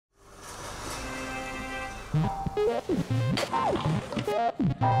Hello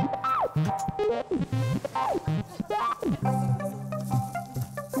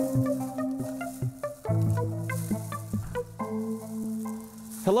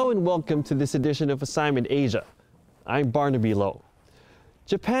and welcome to this edition of Assignment Asia. I'm Barnaby Lowe.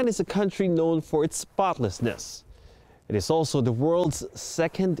 Japan is a country known for its spotlessness. It is also the world's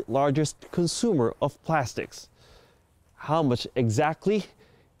second largest consumer of plastics. How much exactly?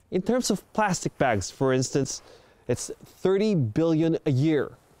 In terms of plastic bags, for instance, it's 30 billion a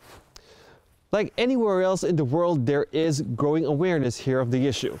year. Like anywhere else in the world, there is growing awareness here of the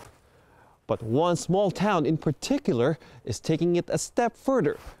issue. But one small town in particular is taking it a step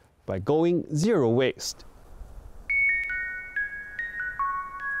further by going zero waste.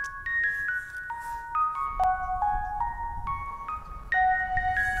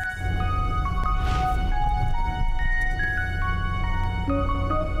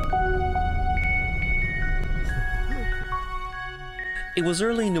 It was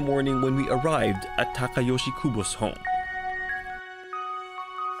early in the morning when we arrived at Takayoshi Kubo's home.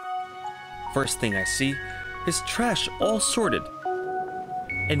 First thing I see is trash all sorted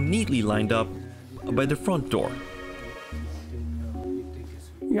and neatly lined up by the front door.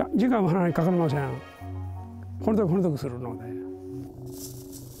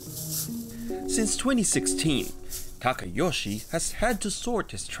 Since 2016, Takayoshi has had to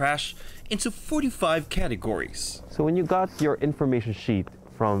sort his trash into 45 categories. So when you got your information sheet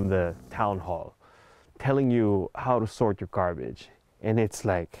from the town hall telling you how to sort your garbage, and it's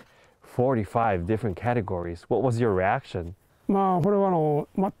like 45 different categories, what was your reaction? これは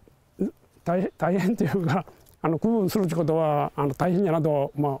大変というか区分することは大変やな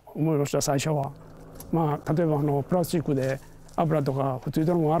と思いました最初は。例えばプラスチックで油とか普通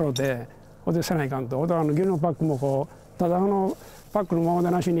のものあるでほでせないかんと。牛乳パックもただパックのまま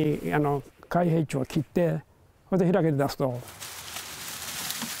でなしに開閉口を切ってほで開けて出すと。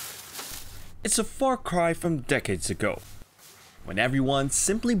It's a far cry from decades ago, when everyone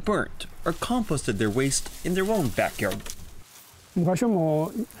simply burnt or composted their waste in their own backyard. 昔はも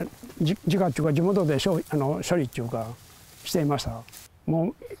う自家っていうか地元で処理っていうかしていました。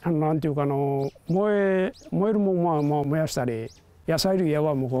もうなんていうか燃えるものは燃やしたり、野菜類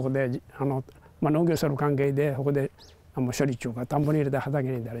はもうここで農業する関係でここで処理っていうか田んぼに入れて畑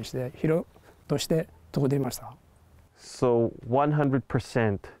に入れたりして肥料として作っていました。So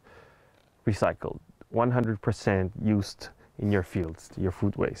 100% recycled, 100% used in your fields, your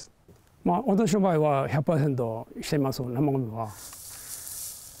food waste. 私の場合は 100% しています、生ゴミは。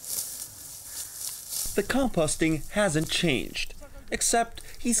The composting hasn't changed, except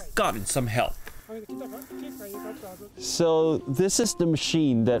he's gotten some help. So this is the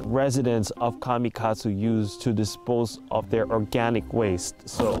machine that residents of Kamikatsu use to dispose of their organic waste.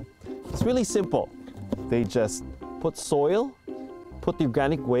 So it's really simple. They just put soil, put the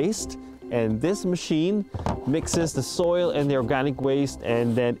organic waste, and this machine mixes the soil and the organic waste,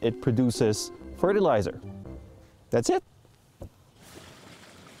 and then it produces fertilizer. That's it.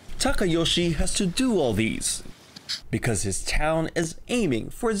 Takayoshi has to do all these because his town is aiming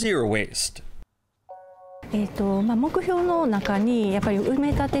for zero waste. 目標の中にやっぱり埋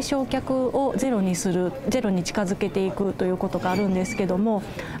め立て焼却をゼロにする、ゼロに近づけていくということがあるんですけども、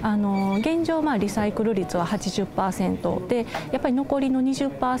現状リサイクル率は 80% で、やっぱり残りの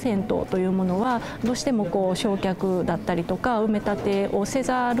 20% というものはどうしても焼却だったりとか埋め立てをせ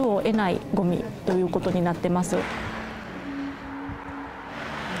ざるを得ないゴミということになってます。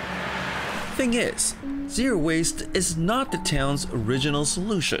Thing is, zero waste is not the town's original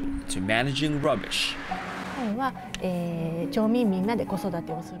solution to managing rubbish.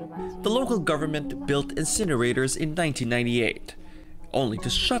 The local government built incinerators in 1998, only to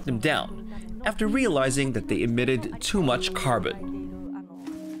shut them down after realizing that they emitted too much carbon.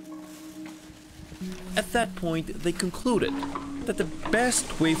 At that point, they concluded that the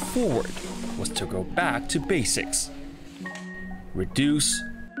best way forward was to go back to basics. Reduce,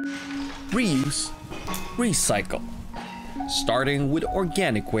 reuse, recycle, starting with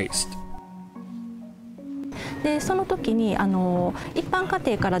organic waste. でその時に一般家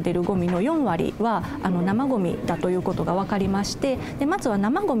庭から出るゴミの4割は生ゴミだということが分かりまして、でまずは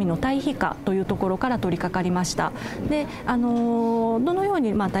生ゴミの堆肥化というところから取り掛かりました。でどのよう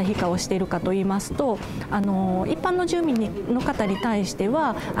に堆肥化をしているかといいますと、一般の住民の方に対して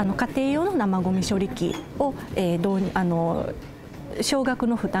は家庭用の生ゴミ処理機を少額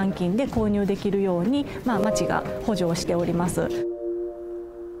の負担金で購入できるように、町が補助をしております。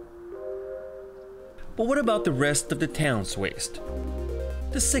But what about the rest of the town's waste?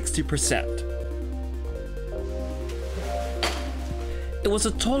 The 60%. It was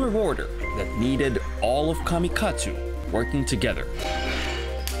a taller order that needed all of Kamikatsu working together.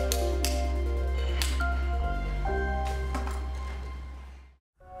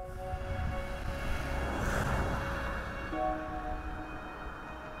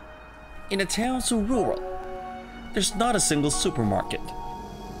 In a town so rural, there's not a single supermarket.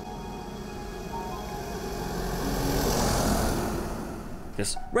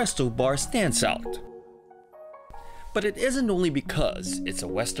 This resto bar stands out. But it isn't only because it's a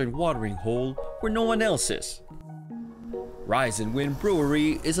western watering hole where no one else is. Rise and Wind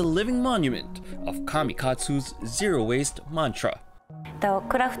Brewery is a living monument of Kamikatsu's zero waste mantra.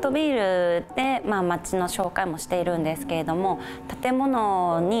 クラフトビールで、町の紹介もしているんですけれども、建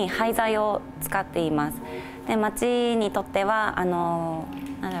物に廃材を使っています。で、町にとっては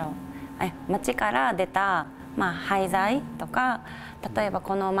町から出た、廃材とか、例えば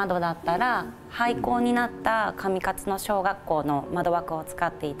この窓だったら廃校になった上勝の小学校の窓枠を使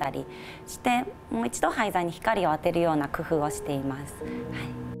っていたりして、もう一度廃材に光を当てるような工夫をしています。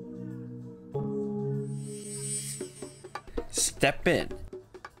Step in,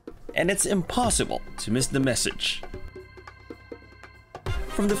 and it's impossible to miss the message.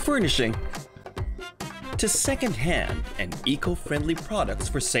 From the furnishing to second-hand and eco-friendly products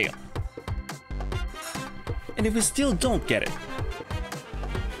for sale. And if you still don't get it,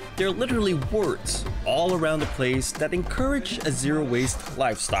 there are literally words all around the place that encourage a zero-waste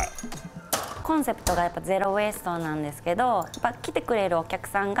lifestyle. コンセプトがやっぱゼロウェイストなんですけど、やっぱ来てくれるお客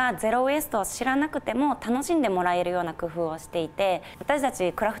さんがゼロウェイストを知らなくても楽しんでもらえるような工夫をしていて、私た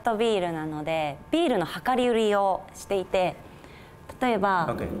ちクラフトビールなのでビールの量り売りをしていて、例え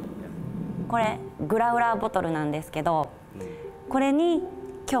ば、これグラウラーボトルなんですけど、これに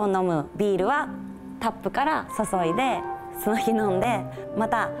今日飲むビールはタップから注いでその日飲んでま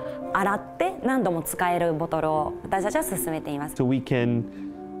た洗って何度も使えるボトルを私たちは勧めています。So we can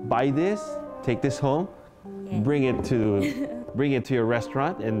buy this, take this home, bring it to your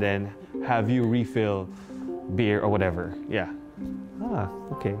restaurant, and then have you refill beer or whatever. Yeah. Ah,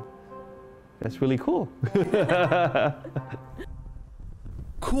 okay. That's really cool.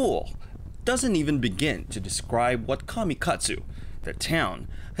 Cool doesn't even begin to describe what Kamikatsu, the town,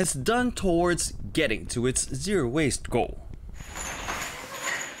 has done towards getting to its zero waste goal.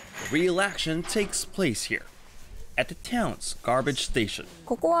 The real action takes place here, at the town's garbage station.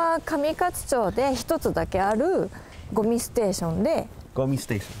 ここは上勝町で一つだけあるゴミステーションで、ゴミス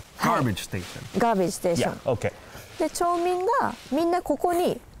テーション。Garbage station. ガーベージステーション。Yeah, okay. で町民がみんなここ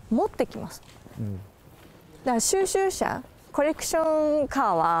に持ってきます。だから収集車、コレクション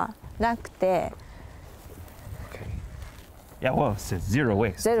カーはなくて。Yeah, well, it says zero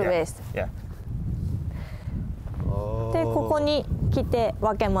waste. Zero waste. Yeah. でここに来て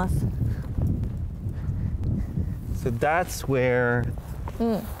分けます。So that's where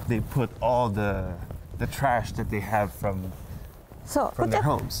they put all the trash that they have from their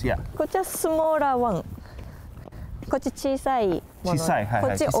homes. Yeah. こっちはスモーラーワン。こっち小さいもの。小さい、はい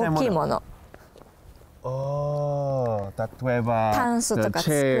はい。こっち大きいもの。例えばタンスとか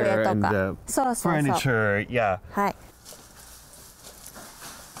机とか。そうそうそう。Furniture, yeah. はい。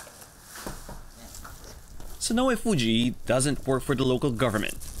Sonoe Fuji doesn't work for the local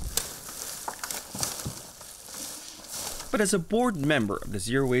government. But as a board member of the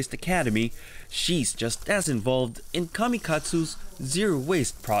Zero Waste Academy, she's just as involved in Kamikatsu's Zero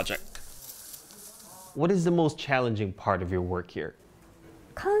Waste project. What is the most challenging part of your work here?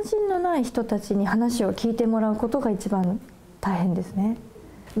 関心のない人たちに話を聞いてもらうことが一番大変ですね。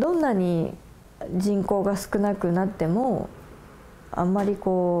どんなに人口が少なくなっても、あんまり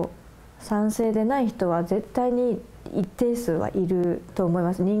賛成でない人は絶対に一定数はいると思い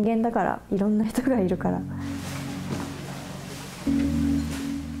ます。人間だから、いろんな人がいるから。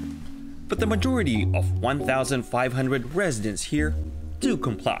But the majority of 1,500 residents here do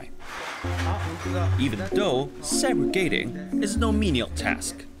comply, even though segregating is no menial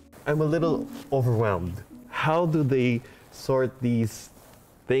task. I'm a little overwhelmed. How do they sort these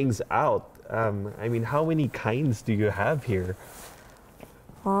things out? I mean, how many kinds do you have here?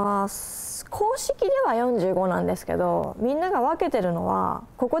 公式では45なんですけど、みんなが分けてるのは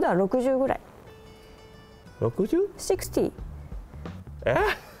ここでは60ぐらい。60? 60.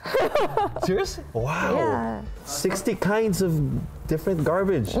 Seriously? Wow. Yeah. 60 kinds of different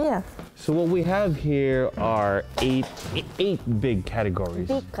garbage. Yeah. So what we have here are eight big categories.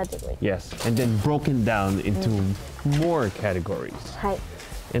 Big category. Yes, and then broken down into more categories. はい。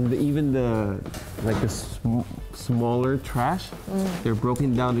And even the smaller trash, they're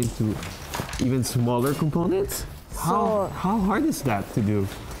broken down into even smaller components. How hard is that to do?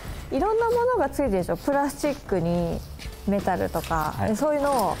 いろんなものがついてるでしょ。プラスチックにメタルとか、はい、そういう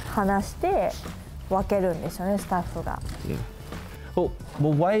のを話して分けるんですよね、スタッフが。Yeah. Oh,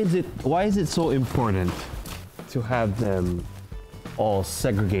 well, why is it so important to have them all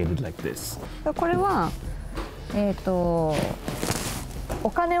segregated like this? これはお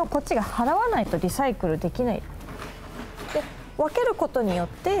金をこっちが払わないとリサイクルできない。で分けることによっ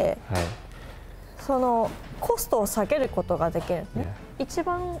て、はい、そのコストを下げることができるんですね。Yeah. 一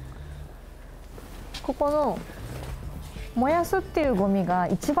番ここの燃やすっていうゴミが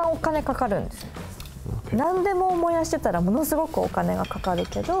一番お金かかるんです。Okay. 何でも燃やしてたらものすごくお金がかかる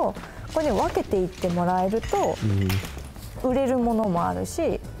けど、ここに分けていってもらえると、売れるものもある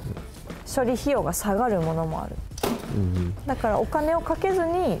し、処理費用が下がるものもある。だからお金をかけず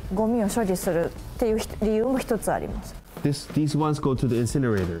にゴミを処理するっていう理由も一つあります。These ones go to the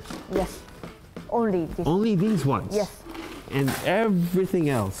incinerators. Yes. Only these. Only these ones. Yes. And everything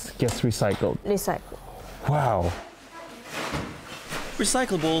else gets recycled. Recycle. Wow.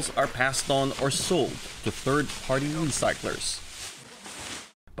 Recyclables are passed on or sold to third-party recyclers.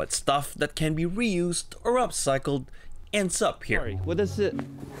 But stuff that can be reused or upcycled ends up here. Sorry, what does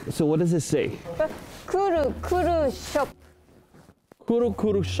it say? Kuru shop.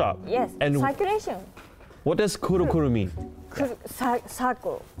 Kuru shop. Yes. And circulation. What does kuru mean?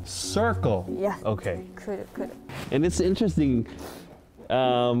 Circle. Circle. Yeah. Okay. Kuru. And it's interesting.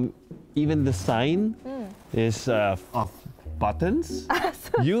 Even the sign is of buttons.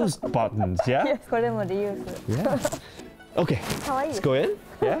 Used buttons. Yeah. Yes. これもリユース。Yeah. Okay. Let's go in.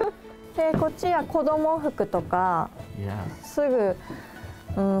 Yeah. でこっちは子供服とか、すぐ、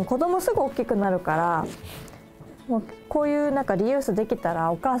子供すぐ大きくなるから、もうこういうなんかリユースできた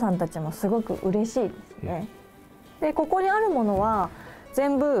らお母さんたちもすごく嬉しいですね。でここにあるものは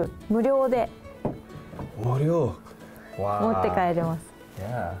全部無料で持って帰れます。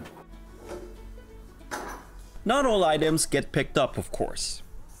Yeah. Not all items get picked up, of course.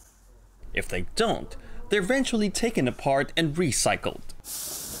 If they don't, they're eventually taken apart and recycled.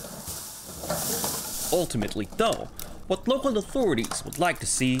 Ultimately, though, what local authorities would like to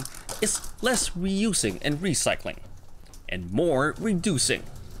see is less reusing and recycling, and more reducing.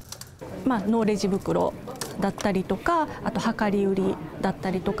 ノーレジ袋だったりとか、あと量り売りだっ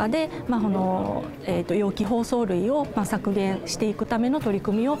たりとかで、容器包装類を削減していくための取り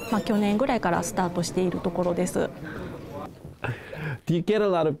組みを、去年ぐらいからスタートしているところです。Do you get a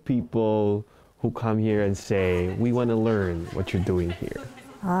lot of people who come here and say, "We want to learn what you're doing here"?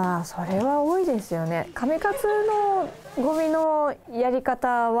 それは多いですよね。上勝のゴミのやり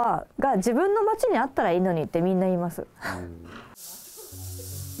方が自分の町にあったらいいのにってみんな言います。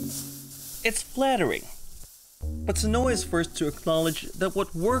It's flattering. But Sonoa is first to acknowledge that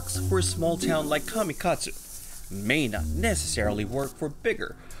what works for a small town like Kamikatsu may not necessarily work for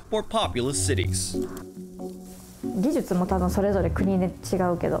bigger, more populous cities. 技術も多分それぞれ国で違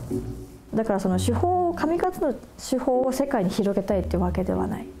うけど、だからその上勝の手法を世界に広げたいっていうわけでは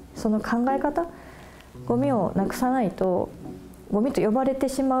ない。その考え方、ゴミをなくさないと、ゴミと呼ばれて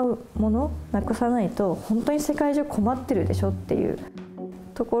しまうものなくさないと本当に世界中困ってるでしょっていう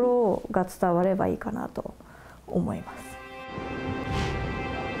ところが伝わればいいかなと思います。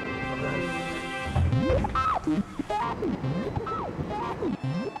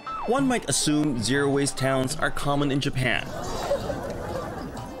One might assume zero-waste towns are common in Japan,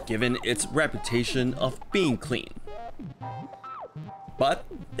 given its reputation of being clean. But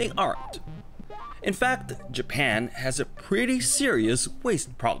they aren't. In fact, Japan has a pretty serious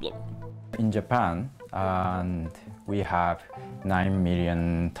waste problem. In Japan, we have 9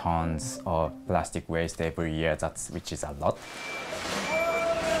 million tons of plastic waste every year, which is a lot.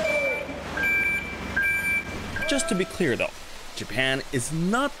 Just to be clear though, Japan is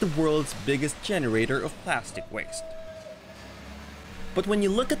not the world's biggest generator of plastic waste. But when you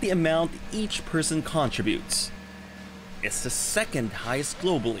look at the amount each person contributes, it's the second highest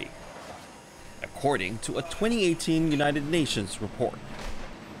globally, according to a 2018 United Nations report.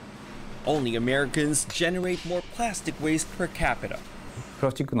 Only Americans generate more plastic waste per capita. プ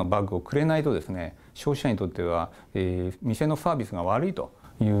ラスチックのバッグをくれないとですね、消費者にとっては、店のサービスが悪いと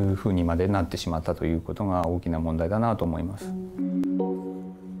いうふうにまでなってしまったということが大きな問題だなと思います。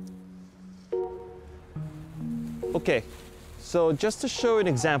Okay, so just to show an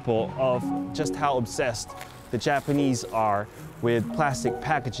example of just how obsessed the Japanese are with plastic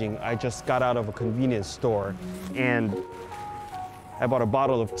packaging, I just got out of a convenience store and I bought a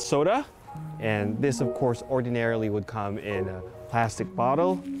bottle of soda, and this of course ordinarily would come in a plastic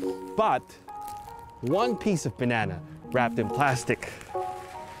bottle, but one piece of banana wrapped in plastic.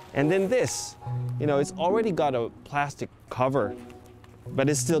 And then this, it's already got a plastic cover, but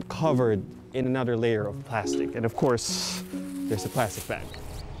it's still covered in another layer of plastic. And of course, there's the plastic bag.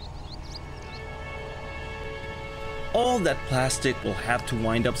 All that plastic will have to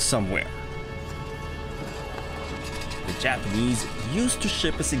wind up somewhere. The Japanese used to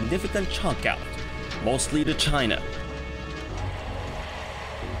ship a significant chunk out, mostly to China.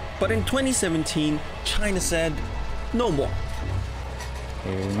 But in 2017, China said, no more.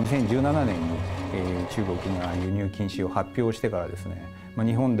 2017年に中国が輸入禁止を発表してからですね、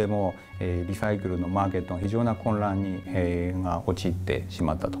日本でもリサイクルのマーケットが非常な混乱に陥ってし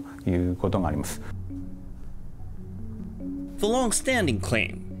まったということがあります。The long-standing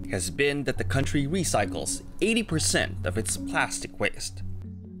claim has been that the country recycles 80% of its plastic waste.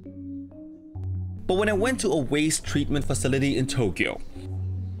 But when I went to a waste treatment facility in Tokyo,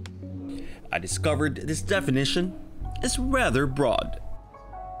 I discovered this definition is rather broad.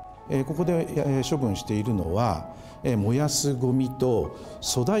 ここで処分しているのは燃やすゴミと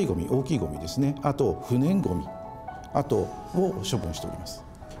粗大ゴミ、大きいゴミですね、あと不燃ゴミ、あとを処分しております。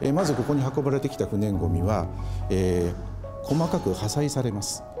まずここに運ばれてきた不燃ゴミは、細かく破砕されま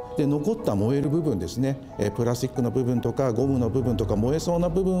す。で残った燃える部分ですね、プラスチックの部分とかゴムの部分とか燃えそうな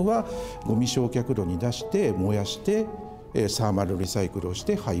部分はゴミ焼却炉に出して燃やしてサーマルリサイクルをし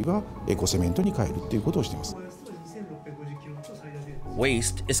て灰はエコセメントに変えるっていうことをしています。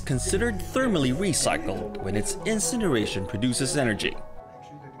Waste is considered thermally recycled when its incineration produces energy.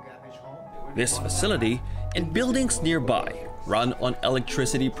 This facility and buildings nearby run on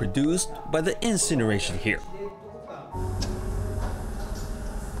electricity produced by the incineration here.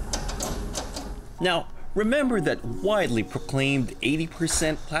 Now, remember that widely proclaimed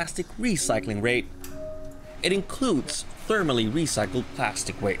 80% plastic recycling rate? It includes thermally recycled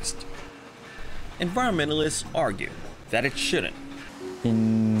plastic waste. Environmentalists argue that it shouldn't.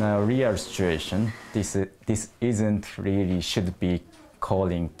 In a real situation, this isn't really should be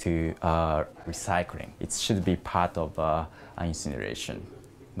calling to recycling. It should be part of incineration,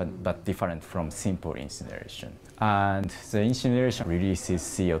 but different from simple incineration. And the incineration releases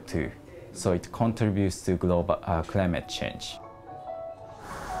CO2, so it contributes to global climate change.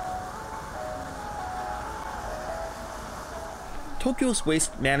 Tokyo's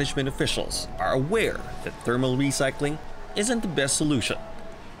waste management officials are aware that thermal recycling isn't the best solution.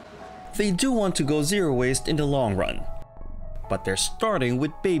 They do want to go zero waste in the long run, but they're starting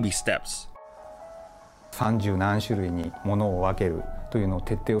with baby steps. 30何種類に物を分けるというのを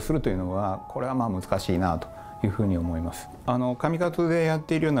徹底をするというのは、これは難しいなというふうに思います。上勝でやっ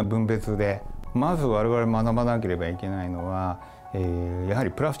ているような分別で、まず我々学ばなければいけないのは、やは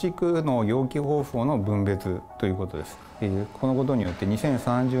りプラスチックの容器包装の分別ということです。このことによって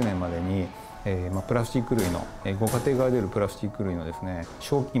2030年までにプラスチック類のご家庭から出るプラスチック類のですね、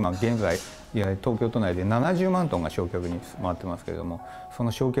今現在東京都内で70万トンが焼却に回ってますけれども、そ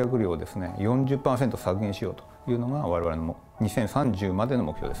の焼却量をですね 40% 削減しようというのが我々の2030までの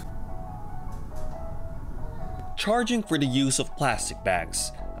目標です。Charging for the use of plastic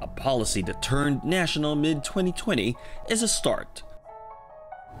bags, a policy that turned national mid-2020, is a start.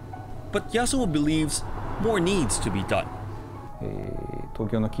 But Yasuo believes more needs to be done. 東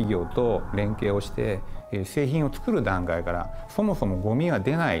京の企業と連携をして製品を作る段階からそもそもゴミが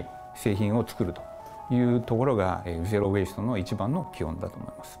出ない製品を作るというところがゼロ・ウェイストの一番の基本だと思い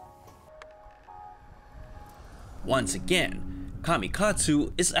ます。Once again,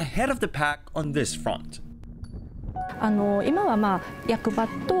 Kamikatsu is ahead of the pack on this front. 今は役場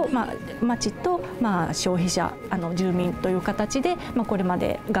と町と消費者住民という形でこれま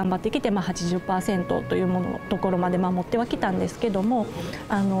で頑張ってきて80% というものところまで持ってはきたんですけども、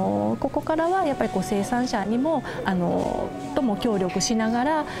ここからはやっぱり生産者にもとも協力しなが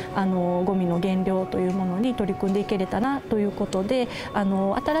らゴミの減量というものに取り組んでいけれたなということで、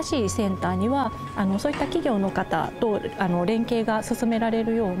新しいセンターにはそういった企業の方と連携が進められ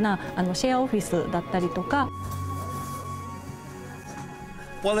るようなシェアオフィスだったりとか。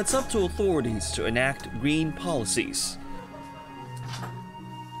While it's up to authorities to enact green policies,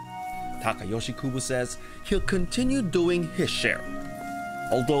 Takayoshi Kubo says he'll continue doing his share,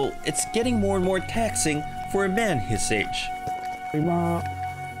 although it's getting more and more taxing for a man his age. 今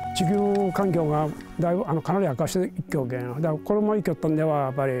地球環境がだいぶかなり悪化していきょうけん、だからこれもいきょったんではや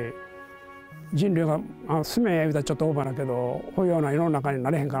っぱり人類が住め言うたらちょっとオーバーだけど、こういうような世の中にな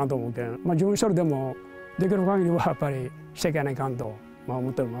れへんかなと思うけん、自分一人でもできる限りはやっぱりしていかないかんと。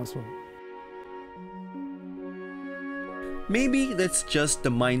Maybe that's just the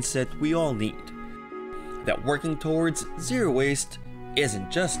mindset we all need. That working towards zero waste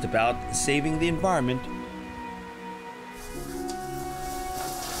isn't just about saving the environment,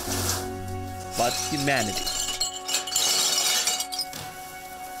 but humanity.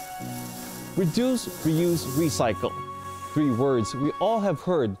 Reduce, reuse, recycle. 3 words we all have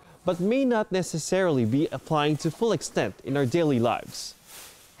heard but may not necessarily be applying to full extent in our daily lives.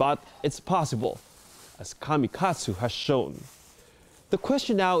 But it's possible, as Kamikatsu has shown. The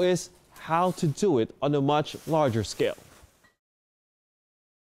question now is how to do it on a much larger scale.